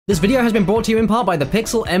This video has been brought to you in part by the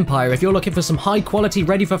Pixel Empire. If you're looking for some high quality,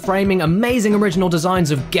 ready for framing, amazing original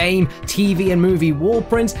designs of game, TV and movie wall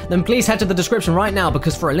prints, then please head to the description right now,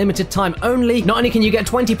 because for a limited time only, not only can you get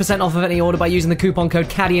 20% off of any order by using the coupon code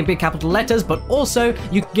Caddy in big capital letters, but also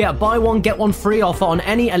you can get a buy one get one free offer on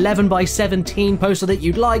any 11x17 poster that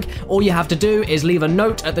you'd like. All you have to do is leave a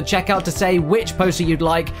note at the checkout to say which poster you'd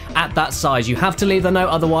like at that size. You have to leave the note,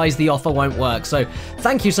 otherwise the offer won't work. So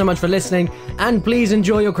thank you so much for listening, and please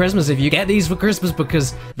enjoy your Christmas if you get these for Christmas,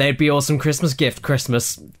 because they'd be awesome Christmas gift.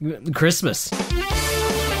 Christmas.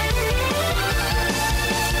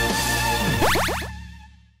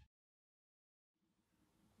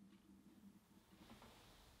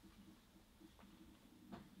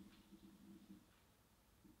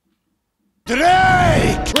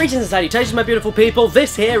 Greetings and salutations, my beautiful people.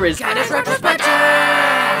 This here is Caddy's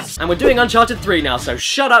Retrospectives! And we're doing Uncharted 3 now, so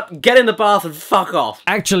shut up, get in the bath and fuck off.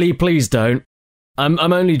 Actually, please don't.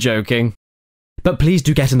 I'm only joking. But please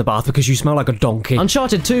do get in the bath because you smell like a donkey.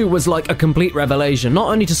 Uncharted 2 was like a complete revelation, not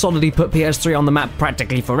only to solidly put PS3 on the map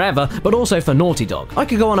practically forever, but also for Naughty Dog. I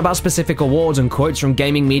could go on about specific awards and quotes from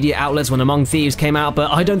gaming media outlets when Among Thieves came out,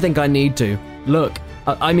 but I don't think I need to. Look.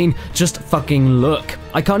 I mean, just fucking look.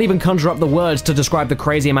 I can't even conjure up the words to describe the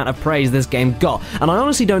crazy amount of praise this game got, and I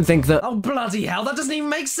honestly don't think that— oh bloody hell, that doesn't even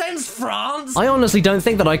make sense, France! I honestly don't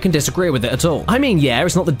think that I can disagree with it at all. I mean, yeah,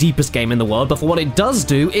 it's not the deepest game in the world, but for what it does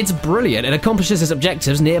do, it's brilliant. It accomplishes its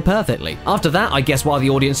objectives near perfectly. After that, I guess while the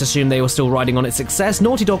audience assumed they were still riding on its success,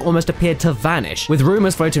 Naughty Dog almost appeared to vanish, with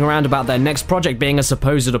rumors floating around about their next project being a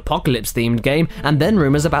supposed apocalypse-themed game, and then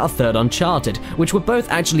rumors about a third Uncharted, which were both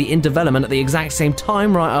actually in development at the exact same time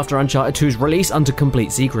right after Uncharted 2's release under complete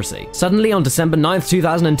secrecy. Suddenly, on December 9th,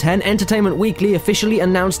 2010, Entertainment Weekly officially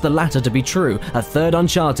announced the latter to be true, a third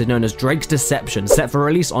Uncharted known as Drake's Deception, set for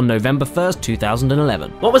release on November 1st, 2011.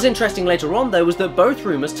 What was interesting later on, though, was that both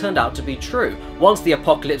rumors turned out to be true. Once the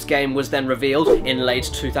Apocalypse game was then revealed in late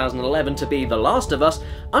 2011 to be The Last of Us,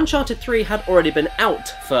 Uncharted 3 had already been out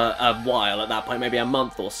for a while at that point, maybe a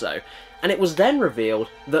month or so. And it was then revealed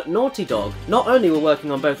that Naughty Dog not only were working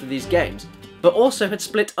on both of these games, but also had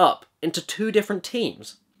split up into two different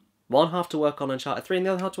teams. One half to work on Uncharted 3 and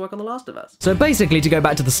the other half to work on The Last of Us. So basically, to go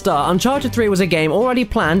back to the start, Uncharted 3 was a game already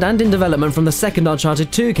planned and in development from the second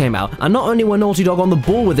Uncharted 2 came out, and not only were Naughty Dog on the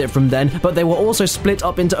ball with it from then, but they were also split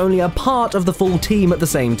up into only a part of the full team at the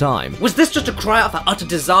same time. Was this just a cry out for utter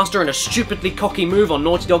disaster and a stupidly cocky move on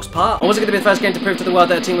Naughty Dog's part? Or was it going to be the first game to prove to the world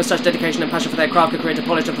that a team with such dedication and passion for their craft could create a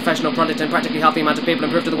polished and professional product in practically half the amount of people,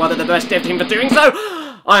 and prove to the world that they're the best dev team for doing so?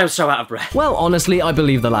 I am so out of breath. Well, honestly, I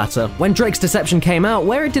believe the latter. When Drake's Deception came out,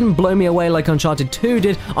 where it didn't blow me away like Uncharted 2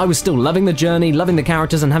 did, I was still loving the journey, loving the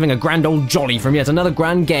characters, and having a grand old jolly from yet another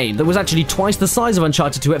grand game that was actually twice the size of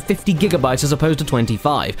Uncharted 2 at 50 gigabytes as opposed to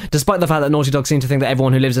 25. Despite the fact that Naughty Dog seem to think that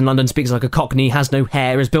everyone who lives in London speaks like a Cockney, has no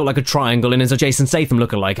hair, is built like a triangle, and is a Jason Statham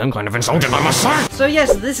lookalike, I'm kind of insulted, I must say. So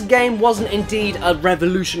yes, this game wasn't indeed a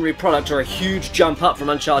revolutionary product or a huge jump up from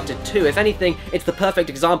Uncharted 2. If anything, it's the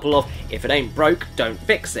perfect example of, if it ain't broke, don't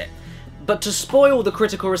fix it. But to spoil the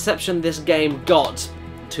critical reception this game got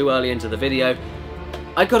too early into the video,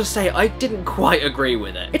 I gotta say, I didn't quite agree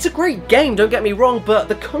with it. It's a great game, don't get me wrong, but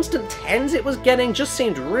the constant 10s it was getting just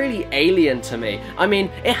seemed really alien to me. I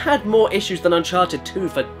mean, it had more issues than Uncharted 2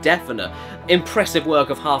 for definite, impressive work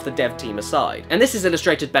of half the dev team aside. And this is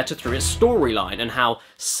illustrated better through its storyline and how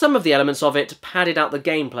some of the elements of it padded out the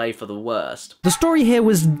gameplay for the worst. The story here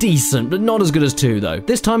was decent, but not as good as 2 though.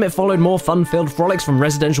 This time it followed more fun-filled frolics from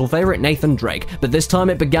residential favourite Nathan Drake, but this time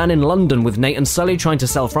it began in London with Nate and Sully trying to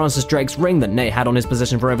sell Francis Drake's ring that Nate had on his possession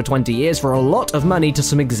for over 20 years for a lot of money to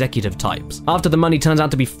some executive types. After the money turns out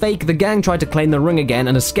to be fake, the gang tried to claim the ring again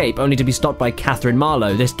and escape, only to be stopped by Catherine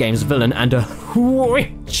Marlowe, this game's villain, and a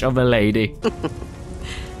witch of a lady.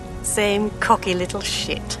 Same cocky little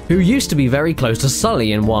shit. Who used to be very close to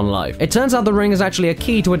Sully in one life. It turns out the ring is actually a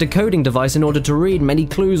key to a decoding device in order to read many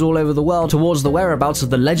clues all over the world towards the whereabouts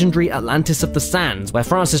of the legendary Atlantis of the Sands, where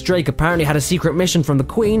Francis Drake apparently had a secret mission from the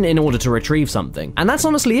Queen in order to retrieve something. And that's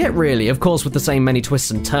honestly it really, of course with the same many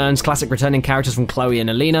twists and turns, classic returning characters from Chloe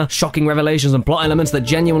and Alina, shocking revelations and plot elements that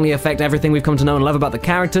genuinely affect everything we've come to know and love about the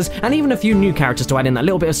characters, and even a few new characters to add in that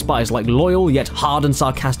little bit of spice like loyal yet hard and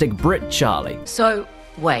sarcastic Brit Charlie. So,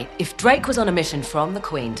 wait, if Drake was on a mission from the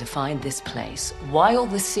Queen to find this place, why all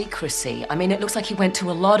the secrecy? I mean, it looks like he went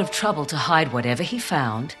to a lot of trouble to hide whatever he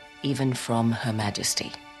found, even from Her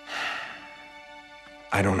Majesty.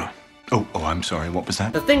 I don't know. Oh, I'm sorry, what was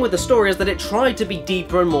that? The thing with the story is that it tried to be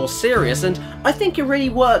deeper and more serious, and I think it really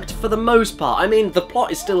worked for the most part. I mean, the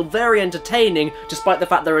plot is still very entertaining, despite the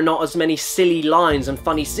fact there are not as many silly lines and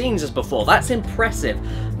funny scenes as before. That's impressive.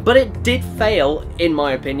 but it did fail, in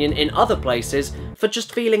my opinion, in other places for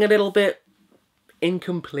just feeling a little bit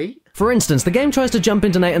incomplete. For instance, the game tries to jump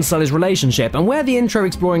into Nate and Sully's relationship, and where the intro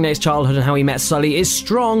exploring Nate's childhood and how he met Sully is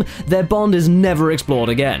strong, their bond is never explored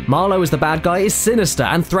again. Marlowe as the bad guy is sinister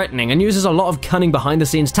and threatening and uses a lot of cunning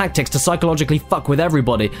behind-the-scenes tactics to psychologically fuck with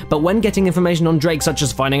everybody, but when getting information on Drake, such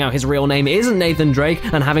as finding out his real name isn't Nathan Drake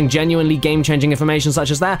and having genuinely game-changing information such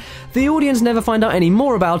as that, the audience never find out any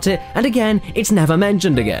more about it, and again, it's never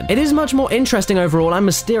mentioned again. It is much more interesting overall and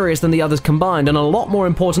mysterious than the others combined, and a lot more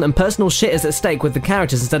important and personal shit is at stake with the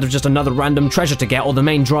characters instead of just another random treasure to get or the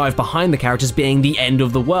main drive behind the characters being the end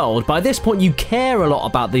of the world. By this point, you care a lot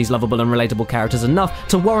about these lovable and relatable characters enough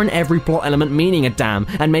to warrant every plot element meaning a damn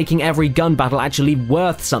and making every gun battle actually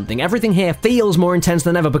worth something. Everything here feels more intense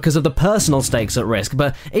than ever because of the personal stakes at risk,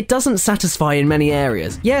 but it doesn't satisfy in many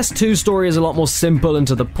areas. Yes, 2's story is a lot more simple and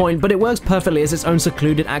to the point, but it works perfectly as its own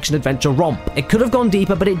secluded action-adventure romp. It could have gone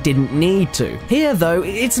deeper, but it didn't need to. Here, though,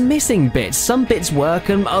 it's missing bits. Some bits work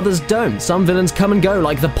and others don't. Some villains come and go,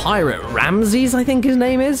 like the pirate Ramses, I think his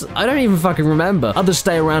name is? I don't even fucking remember. Others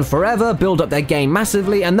stay around forever, build up their game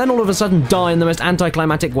massively, and then all of a sudden die in the most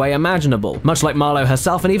anticlimactic way imaginable. Much like Marlowe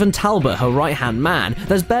herself and even Talbot, her right-hand man,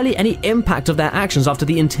 there's barely any impact of their actions after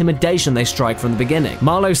the intimidation they strike from the beginning.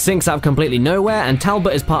 Marlowe sinks out of completely nowhere, and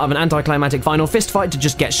Talbot is part of an anticlimactic final fistfight to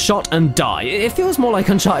just get shot and die. It feels more like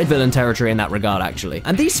Uncharted villain territory in that regard, actually.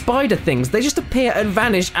 And these spider things, they just appear and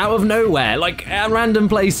vanish out of nowhere, like at random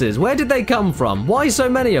places. Where did they come from? Why so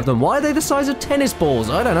many of them? Why are they the size of tennis balls?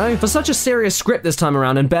 I don't know. For such a serious script this time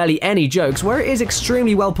around and barely any jokes, where it is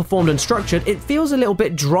extremely well performed and structured, it feels a little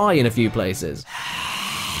bit dry in a few places.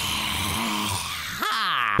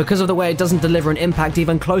 Because of the way it doesn't deliver an impact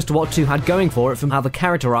even close to what 2 had going for it from how the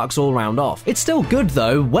character arcs all round off. It's still good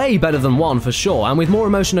though, way better than 1 for sure, and with more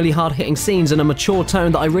emotionally hard-hitting scenes and a mature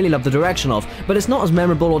tone that I really love the direction of, but it's not as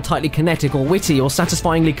memorable or tightly kinetic or witty or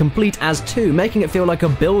satisfyingly complete as 2, making it feel like a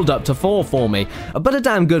build-up to 4 for me. But a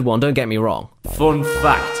damn good one, don't get me wrong. Fun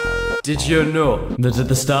fact. Did you know that at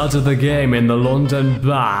the start of the game in the London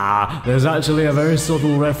bar, there's actually a very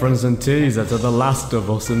subtle reference and teaser to The Last of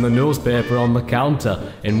Us in the newspaper on the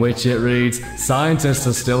counter, in which it reads, "Scientists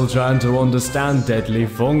are still trying to understand deadly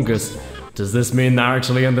fungus." Does this mean they're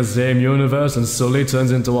actually in the same universe and Sully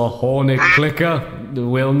turns into a horny clicker?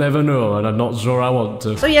 We'll never know, and I'm not sure I want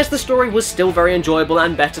to. So yes, the story was still very enjoyable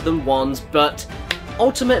and better than 1's, but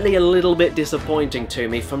ultimately a little bit disappointing to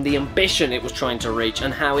me from the ambition it was trying to reach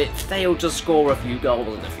and how it failed to score a few goals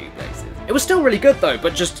in a few places. It was still really good though,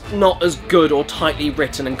 but just not as good or tightly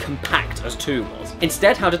written and compact as 2 was.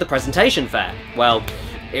 Instead, how did the presentation fare? Well,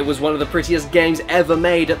 it was one of the prettiest games ever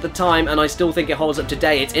made at the time, and I still think it holds up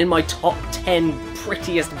today. It's in my top 10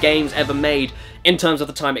 prettiest games ever made in terms of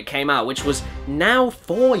the time it came out, which was now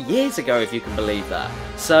 4 years ago, if you can believe that.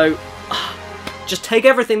 So, just take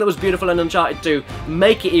everything that was beautiful in Uncharted 2,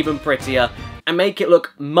 make it even prettier, and make it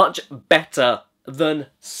look much better than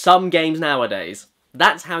some games nowadays.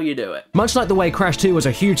 That's how you do it. Much like the way Crash 2 was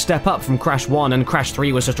a huge step up from Crash 1 and Crash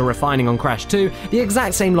 3 was just a refining on Crash 2, the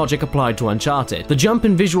exact same logic applied to Uncharted. The jump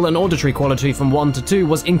in visual and auditory quality from 1 to 2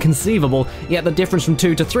 was inconceivable, yet the difference from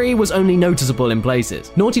 2 to 3 was only noticeable in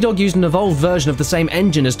places. Naughty Dog used an evolved version of the same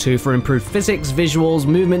engine as 2 for improved physics, visuals,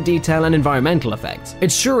 movement detail, and environmental effects. It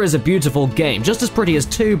sure is a beautiful game, just as pretty as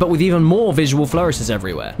 2, but with even more visual flourishes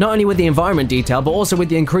everywhere. Not only with the environment detail, but also with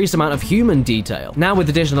the increased amount of human detail. Now with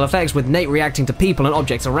additional effects, with Nate reacting to people and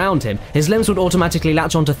objects around him, his limbs would automatically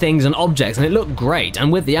latch onto things and objects, and it looked great.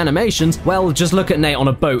 And with the animations, well, just look at Nate on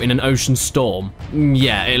a boat in an ocean storm.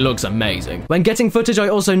 Yeah, it looks amazing. When getting footage, I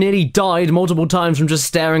also nearly died multiple times from just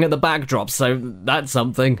staring at the backdrop, so that's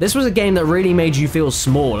something. This was a game that really made you feel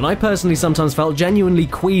small, and I personally sometimes felt genuinely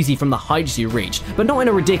queasy from the heights you reached, but not in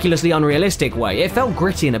a ridiculously unrealistic way. It felt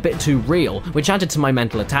gritty and a bit too real, which added to my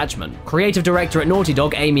mental attachment. Creative director at Naughty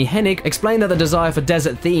Dog, Amy Hennig, explained that the desire for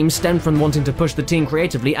desert themes stemmed from wanting to push the team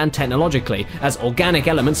creatively and technologically, as organic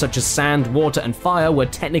elements such as sand, water, and fire were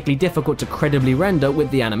technically difficult to credibly render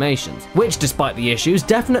with the animations. Which, despite the issues,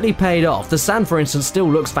 definitely paid off. The sand, for instance,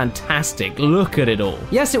 still looks fantastic. Look at it all.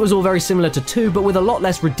 Yes, it was all very similar to 2, but with a lot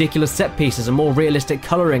less ridiculous set pieces and more realistic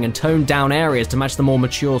coloring and toned down areas to match the more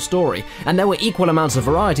mature story. And there were equal amounts of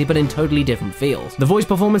variety, but in totally different feels. The voice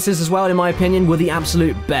performances as well, in my opinion, were the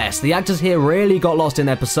absolute best. The actors here really got lost in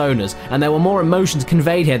their personas, and there were more emotions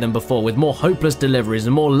conveyed here than before, with more hopeless deliveries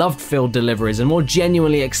and more love-filled deliveries and more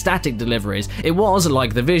genuinely ecstatic deliveries. It was,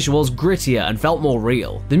 like the visuals, grittier and felt more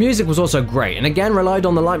real. The music was also great, and again relied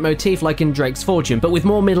on the leitmotif like in Drake's Fortune, but with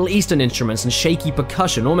more Middle Eastern instruments and shaky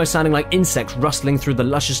percussion, almost sounding like insects rustling through the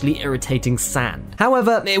lusciously irritating sand.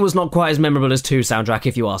 However, it was not quite as memorable as 2 soundtrack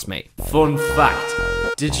if you ask me. Fun fact.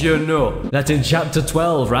 Did you know that in Chapter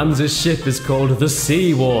 12, Rams's ship is called the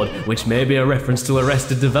Sea Ward, which may be a reference to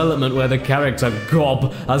Arrested Development where the character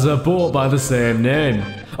Gob has a boat by the same name.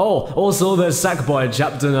 Oh, also there's Sackboy in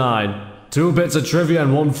Chapter 9. 2 bits of trivia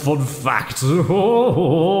and 1 fun fact.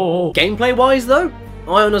 Gameplay-wise, though,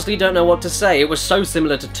 I honestly don't know what to say. It was so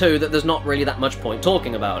similar to 2 that there's not really that much point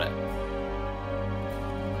talking about it.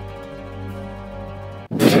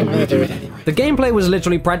 The gameplay was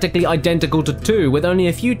literally practically identical to 2, with only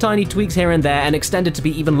a few tiny tweaks here and there and extended to be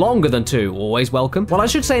even longer than 2, always welcome. Well, I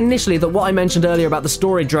should say initially that what I mentioned earlier about the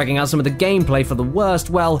story dragging out some of the gameplay for the worst,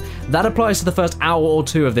 well, that applies to the first hour or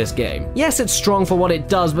 2 of this game. Yes, it's strong for what it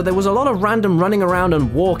does, but there was a lot of random running around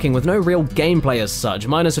and walking with no real gameplay as such,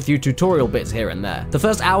 minus a few tutorial bits here and there. The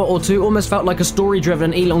first hour or 2 almost felt like a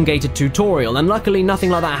story-driven, elongated tutorial, and luckily nothing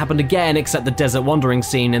like that happened again except the desert wandering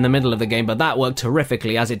scene in the middle of the game, but that worked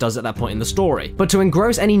terrifically as it does at that point in the story. But to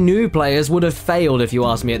engross any new players would have failed if you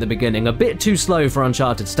asked me at the beginning, a bit too slow for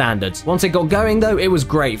Uncharted standards. Once it got going though, it was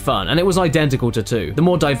great fun, and it was identical to 2. The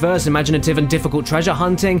more diverse, imaginative and difficult treasure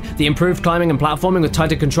hunting, the improved climbing and platforming with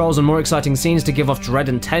tighter controls and more exciting scenes to give off dread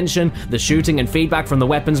and tension, the shooting and feedback from the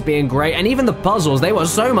weapons being great, and even the puzzles, they were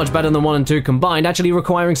so much better than 1 and 2 combined, actually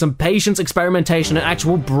requiring some patience, experimentation and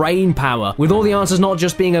actual brain power, with all the answers not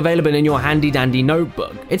just being available in your handy dandy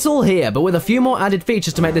notebook. It's all here, but with a few more added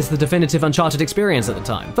features to make this the definitive Uncharted experience at the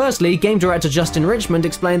time. Firstly, game director Justin Richmond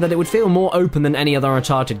explained that it would feel more open than any other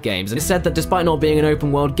Uncharted games, and it said that despite not being an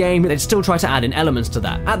open world game, they'd still try to add in elements to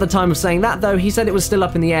that. At the time of saying that though, he said it was still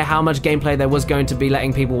up in the air how much gameplay there was going to be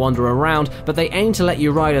letting people wander around, but they aim to let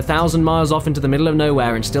you ride 1,000 miles off into the middle of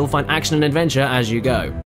nowhere and still find action and adventure as you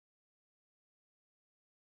go.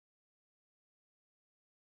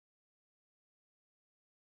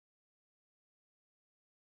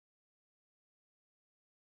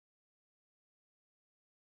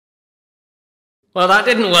 Well, that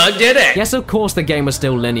didn't work, did it? Yes, of course the game was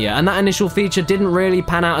still linear, and that initial feature didn't really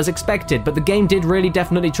pan out as expected, but the game did really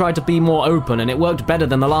definitely try to be more open, and it worked better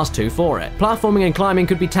than the last 2 for it. Platforming and climbing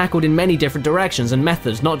could be tackled in many different directions and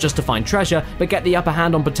methods, not just to find treasure, but get the upper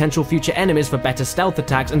hand on potential future enemies for better stealth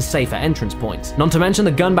attacks and safer entrance points. Not to mention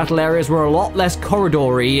the gun battle areas were a lot less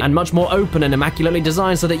corridor-y and much more open and immaculately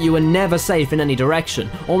designed so that you were never safe in any direction,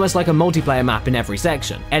 almost like a multiplayer map in every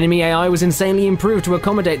section. Enemy AI was insanely improved to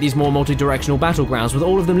accommodate these more multi-directional battlegrounds, with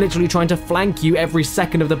all of them literally trying to flank you every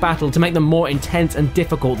second of the battle to make them more intense and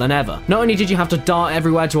difficult than ever. Not only did you have to dart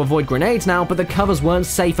everywhere to avoid grenades now, but the covers weren't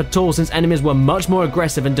safe at all since enemies were much more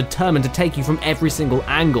aggressive and determined to take you from every single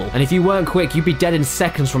angle. And if you weren't quick, you'd be dead in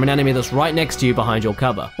seconds from an enemy that's right next to you behind your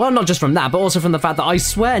cover. Well, not just from that, but also from the fact that I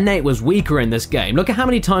swear Nate was weaker in this game. Look at how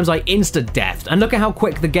many times I insta-deathed, and look at how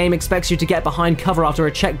quick the game expects you to get behind cover after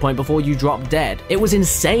a checkpoint before you drop dead. It was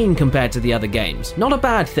insane compared to the other games. Not a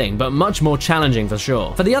bad thing, but much more challenging for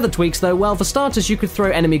sure. For the other tweaks though, well, for starters you could throw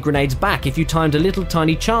enemy grenades back if you timed a little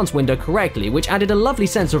tiny chance window correctly, which added a lovely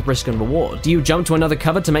sense of risk and reward. Do you jump to another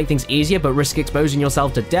cover to make things easier but risk exposing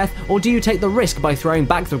yourself to death, or do you take the risk by throwing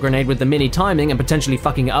back the grenade with the mini timing and potentially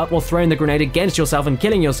fucking it up, or throwing the grenade against yourself and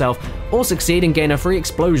killing yourself, or succeed and gain a free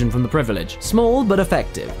explosion from the privilege? Small but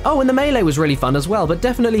effective. Oh, and the melee was really fun as well, but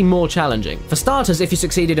definitely more challenging. For starters, if you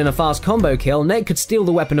succeeded in a fast combo kill, Nate could steal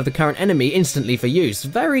the weapon of the current enemy instantly for use.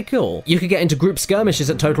 Very cool. You could get into group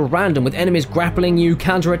skirmishes at total random, with enemies grappling you,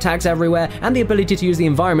 counterattacks everywhere, and the ability to use the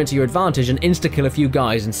environment to your advantage and insta-kill a few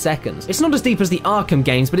guys in seconds. It's not as deep as the Arkham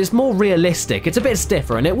games, but it's more realistic, it's a bit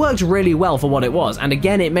stiffer, and it worked really well for what it was, and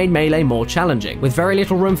again it made melee more challenging, with very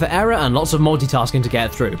little room for error and lots of multitasking to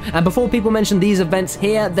get through. And before people mention these events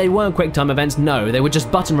here, they weren't quick-time events, no, they were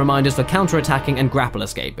just button reminders for counterattacking and grapple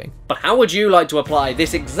escaping. But how would you like to apply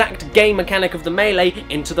this exact game mechanic of the melee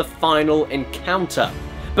into the final encounter?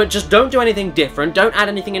 But just don't do anything different, don't add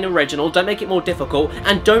anything in original, don't make it more difficult,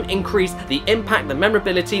 and don't increase the impact, the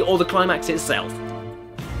memorability, or the climax itself.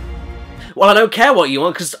 Well, I don't care what you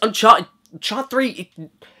want, because Uncharted 3,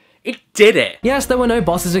 it did it. Yes, there were no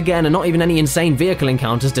bosses again, and not even any insane vehicle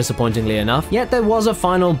encounters, disappointingly enough. Yet there was a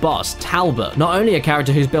final boss, Talbot. Not only a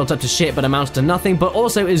character who's built up to shit but amounts to nothing, but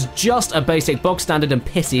also is just a basic box standard and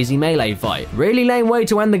piss easy melee fight. Really lame way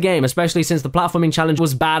to end the game, especially since the platforming challenge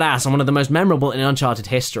was badass and one of the most memorable in Uncharted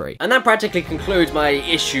history. And that practically concludes my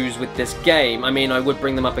issues with this game. I mean, I would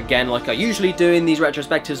bring them up again like I usually do in these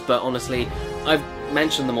retrospectives, but honestly, I've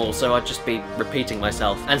mentioned them all, so I'd just be repeating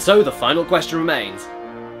myself. And so the final question remains.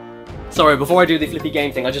 Sorry, before I do the flippy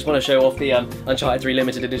game thing, I just want to show off the Uncharted 3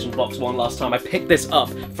 limited edition box one last time. I picked this up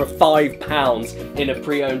for £5 in a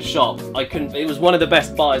pre-owned shop. It was one of the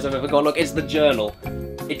best buys I've ever got. Look, it's the journal.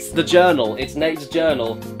 It's the journal. It's Nate's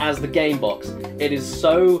journal as the game box. It is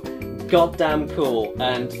so goddamn cool,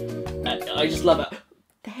 and I just love it.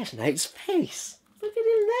 There's Nate's face. Look at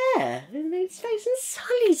him there. There's Nate's face and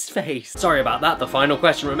Sully's face. Sorry about that, the final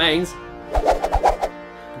question remains.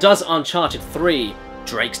 Does Uncharted 3,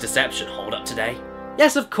 Drake's Deception, hold up today?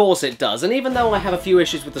 Yes, of course it does, and even though I have a few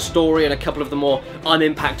issues with the story and a couple of the more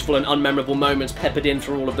unimpactful and unmemorable moments peppered in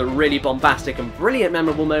through all of the really bombastic and brilliant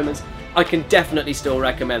memorable moments, I can definitely still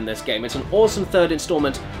recommend this game. It's an awesome third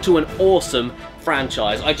installment to an awesome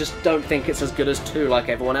franchise. I just don't think it's as good as 2 like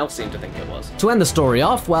everyone else seemed to think it was. To end the story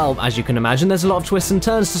off, well, as you can imagine, there's a lot of twists and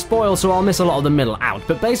turns to spoil, so I'll miss a lot of the middle out.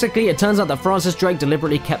 But basically, it turns out that Francis Drake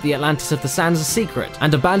deliberately kept the Atlantis of the Sands a secret,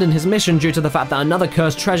 and abandoned his mission due to the fact that another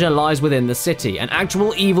cursed treasure lies within the city, an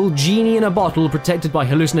actual evil genie in a bottle protected by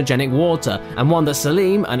hallucinogenic water, and one that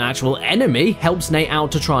Salim, an actual enemy, helps Nate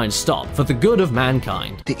out to try and stop, for the good of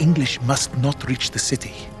mankind. The English must not reach the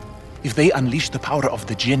city. If they unleash the power of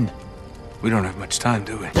the Jinn, We don't have much time,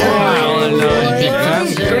 do we? And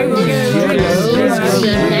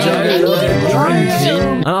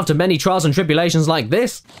after many trials and tribulations like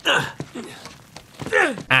this,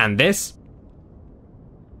 and this,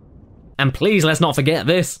 and please let's not forget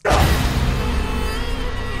this,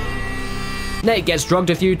 Nate gets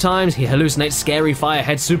drugged a few times, he hallucinates scary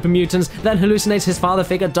firehead super mutants, then hallucinates his father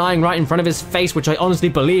figure dying right in front of his face, which I honestly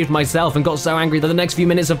believed myself and got so angry that the next few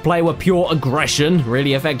minutes of play were pure aggression.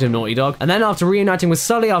 Really effective, Naughty Dog. And then after reuniting with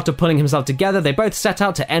Sully, after pulling himself together, they both set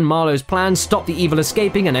out to end Marlowe's plan, stop the evil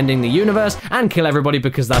escaping and ending the universe, and kill everybody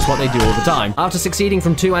because that's what they do all the time. After succeeding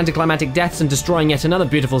from 2 anticlimactic deaths and destroying yet another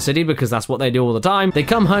beautiful city because that's what they do all the time, they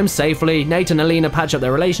come home safely, Nate and Alina patch up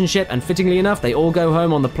their relationship, and fittingly enough, they all go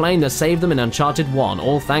home on the plane that saved them in Uncharted 1,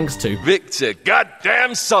 all thanks to Victor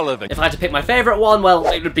goddamn Sullivan. If I had to pick my favourite one, well,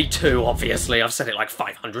 it would be 2, obviously. I've said it like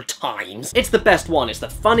 500 times. It's the best one. It's the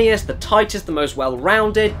funniest, the tightest, the most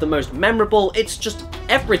well-rounded, the most memorable. It's just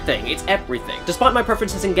everything. It's everything. Despite my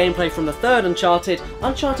preferences in gameplay from the third Uncharted,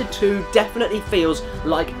 Uncharted 2 definitely feels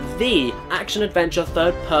like the action-adventure,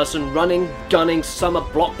 third-person, running, gunning, summer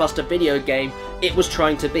blockbuster video game it was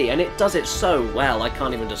trying to be, and it does it so well, I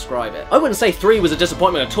can't even describe it. I wouldn't say 3 was a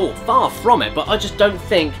disappointment at all, far from it, but I just don't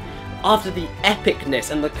think, after the epicness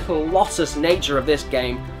and the colossus nature of this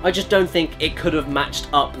game, I just don't think it could have matched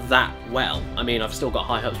up that well. I mean, I've still got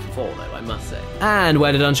high hopes for 4 though, I must say. And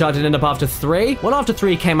where did Uncharted end up after 3? Well, after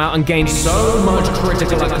 3 came out and gained so much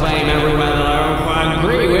critical acclaim everywhere that I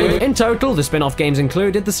agree with. In total, the spin-off games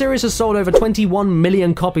included, the series has sold over 21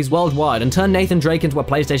 million copies worldwide and turned Nathan Drake into a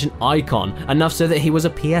PlayStation icon, enough so that he was a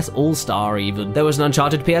PS All-Star even. There was an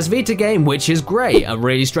Uncharted PS Vita game, which is great, a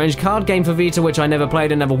really strange card game for Vita which I never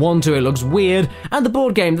played and never want to, it looks weird, and the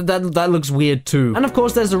board game, that looks weird too. And of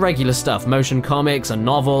course there's the regular stuff, motion comics, a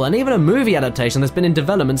novel, and even a movie adaptation that's been in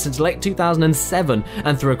development since late 2007,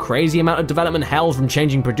 and through a crazy amount of development hell from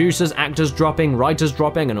changing producers, actors dropping, writers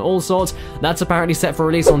dropping, and all sorts, that's apparently set for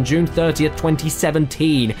release on June 30th,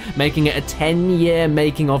 2017, making it a 10-year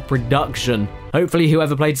making of production. Hopefully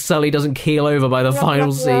whoever played Sully doesn't keel over by the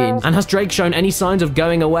final scene. And has Drake shown any signs of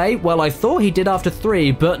going away? Well, I thought he did after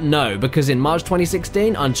 3, but no, because in March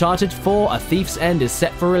 2016, Uncharted 4: A Thief's End is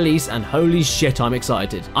set for release, and holy shit, I'm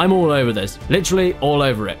excited. I'm all over this. Literally all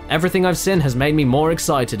over it. Everything I've seen has made me more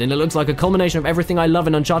excited, and it looks like a culmination of everything I love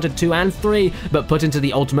in Uncharted 2 and 3, but put into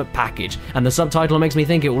the ultimate package. And the subtitle makes me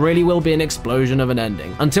think it really will be an explosion of an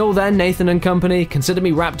ending. Until then, Nathan and company, consider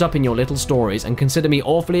me wrapped up in your little stories, and consider me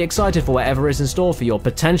awfully excited for whatever is in store for your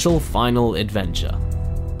potential final adventure.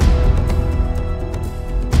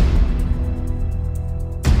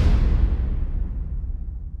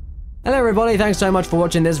 Hello everybody, thanks so much for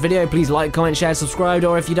watching this video. Please like, comment, share, subscribe,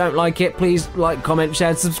 or if you don't like it, please like, comment,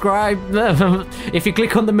 share, subscribe. If you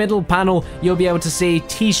click on the middle panel, you'll be able to see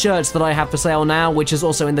t-shirts that I have for sale now, which is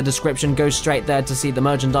also in the description. Go straight there to see the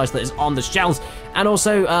merchandise that is on the shelves. And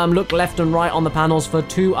also look left and right on the panels for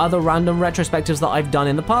 2 other random retrospectives that I've done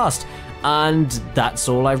in the past. And that's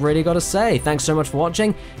all I've really got to say. Thanks so much for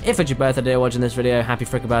watching. If it's your birthday watching this video, happy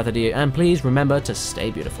frickin' birthday to you, and please remember to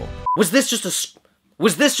stay beautiful. Was this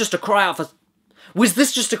just a cry out for... Was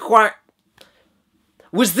this just a cry...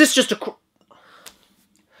 Was this just a cry...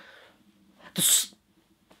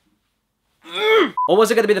 Or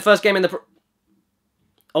was it going to be the first game in the...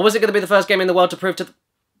 Or was it going to be the first game in the world to prove to...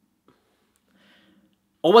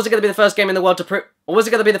 Or was it going to be the first game in the world to prove... Or was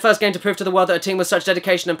it going to be the first game to prove to the world that a team with such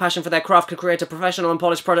dedication and passion for their craft could create a professional and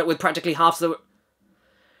polished product with practically half the...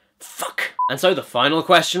 Fuck. And so the final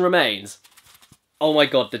question remains. Oh my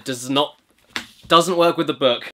god, that doesn't work with the book.